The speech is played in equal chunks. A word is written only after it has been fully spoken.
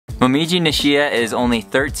Momiji Nishiya is only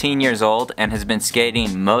 13 years old and has been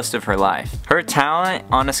skating most of her life. Her talent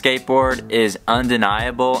on a skateboard is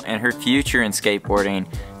undeniable, and her future in skateboarding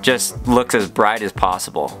just looks as bright as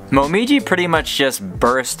possible. Momiji pretty much just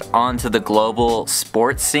burst onto the global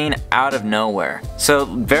sports scene out of nowhere. So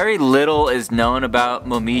very little is known about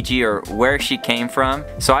Momiji or where she came from,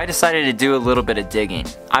 so I decided to do a little bit of digging.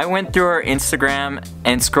 I went through her Instagram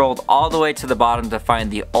and scrolled all the way to the bottom to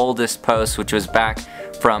find the oldest post, which was back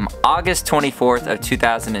from August 24th of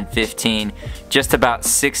 2015, just about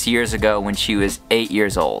 6 years ago when she was 8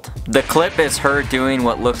 years old. The clip is her doing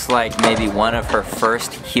what looks like maybe one of her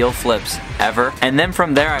first heel flips ever. And then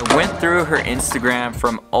from there I went through her Instagram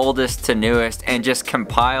from oldest to newest and just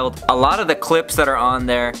compiled a lot of the clips that are on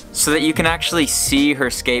there so that you can actually see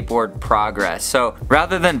her skateboard progress. So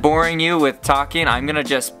rather than boring you with talking, I'm gonna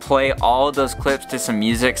just play all of those clips to some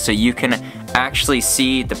music so you can actually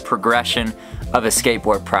see the progression of a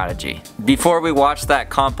skateboard prodigy. Before we watch that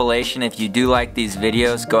compilation, if you do like these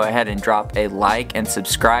videos, go ahead and drop a like and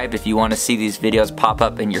subscribe if you want to see these videos pop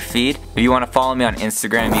up in your feed. If you want to follow me on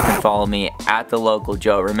Instagram, you can follow me at The Local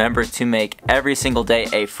Joe. Remember to make every single day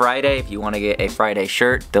a Friday. If you want to get a Friday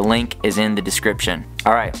shirt, the link is in the description.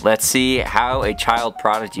 Alright, let's see how a child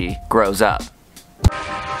prodigy grows up.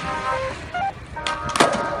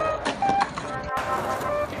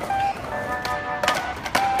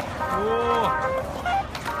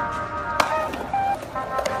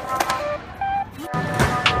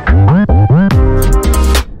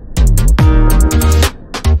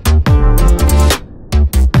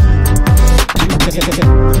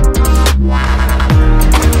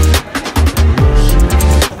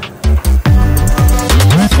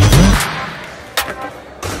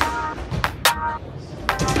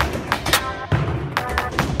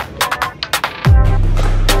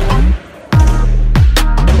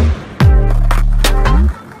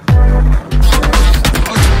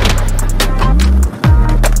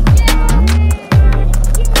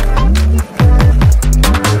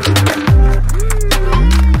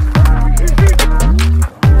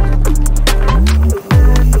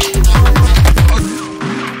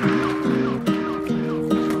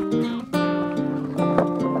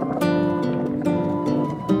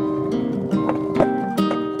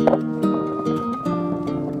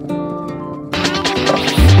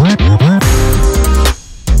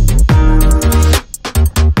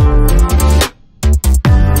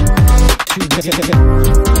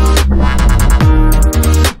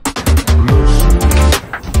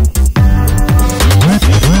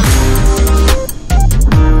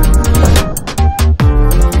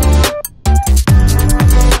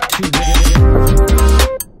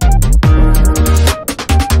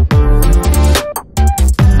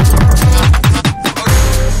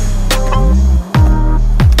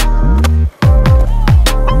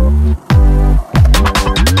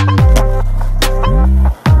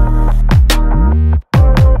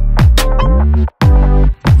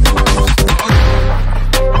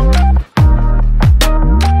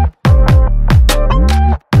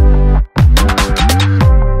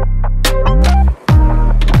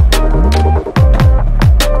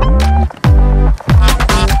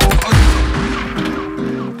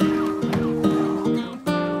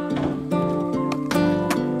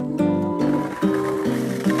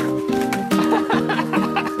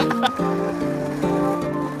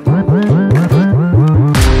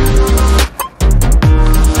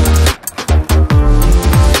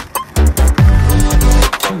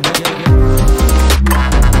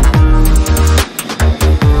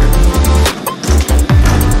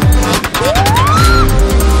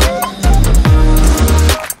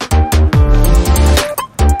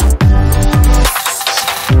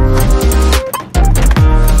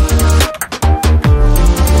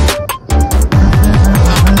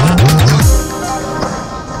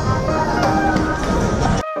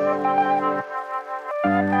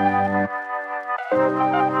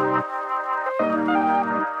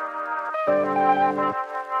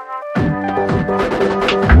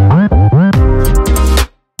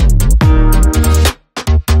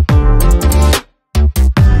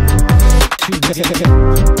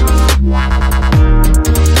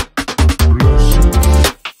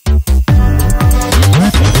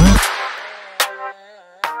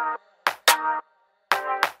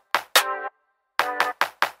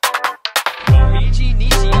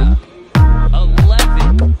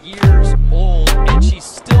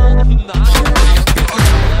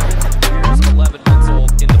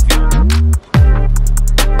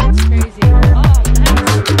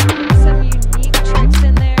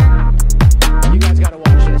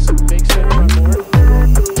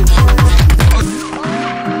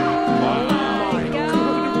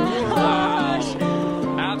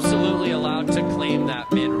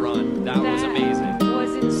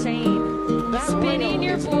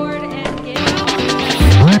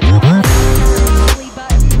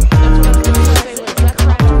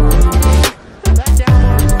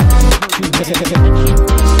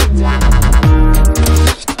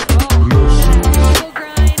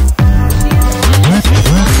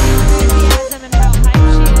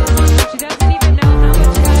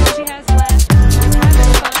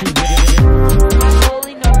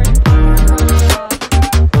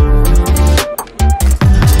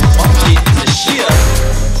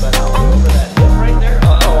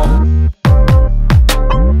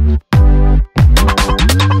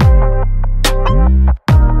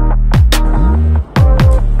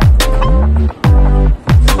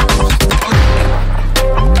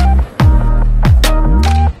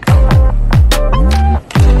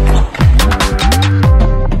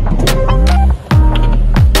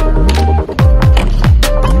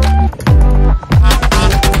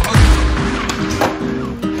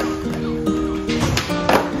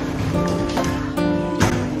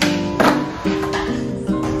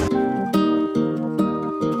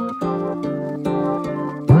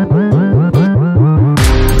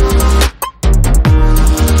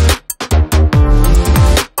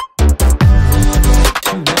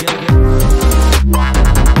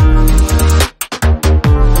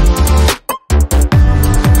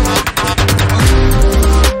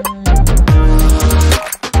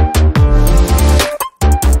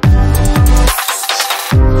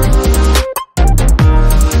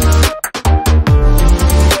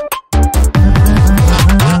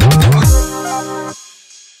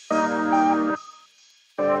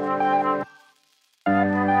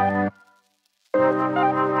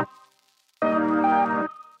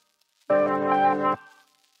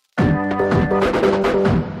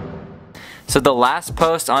 So the last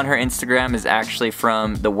post on her Instagram is actually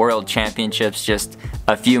from the World Championships just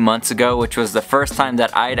a few months ago, which was the first time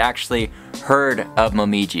that I'd actually heard of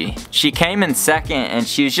Momiji. She came in second and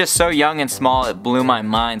she was just so young and small it blew my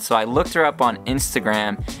mind, so I looked her up on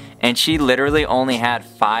Instagram and she literally only had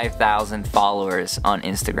 5,000 followers on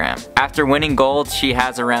Instagram. After winning gold, she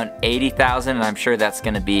has around 80,000, and I'm sure that's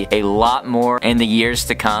gonna be a lot more in the years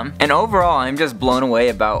to come. And overall, I'm just blown away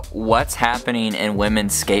about what's happening in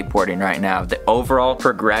women's skateboarding right now. The overall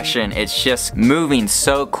progression, it's just moving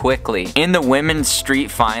so quickly. In the women's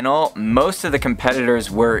street final, most of the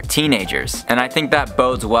competitors were teenagers, and I think that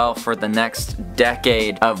bodes well for the next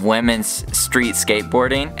decade of women's street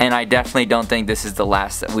skateboarding, and I definitely don't think this is the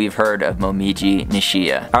last that we've heard of Momiji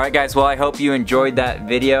Nishiya. Alright guys, well I hope you enjoyed that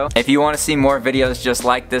video. If you want to see more videos just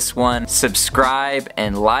like this one, subscribe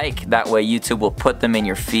and like, that way YouTube will put them in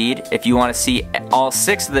your feed. If you want to see all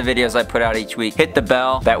 6 of the videos I put out each week, hit the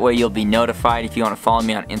bell, that way you'll be notified. If you want to follow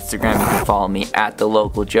me on Instagram, you can follow me at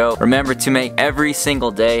TheLocalJoe. Remember to make every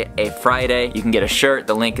single day a Friday. You can get a shirt,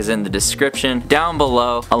 the link is in the description down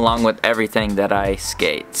below, along with everything that I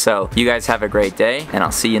skate. So you guys have a great day, and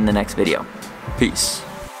I'll see you in the next video. Peace.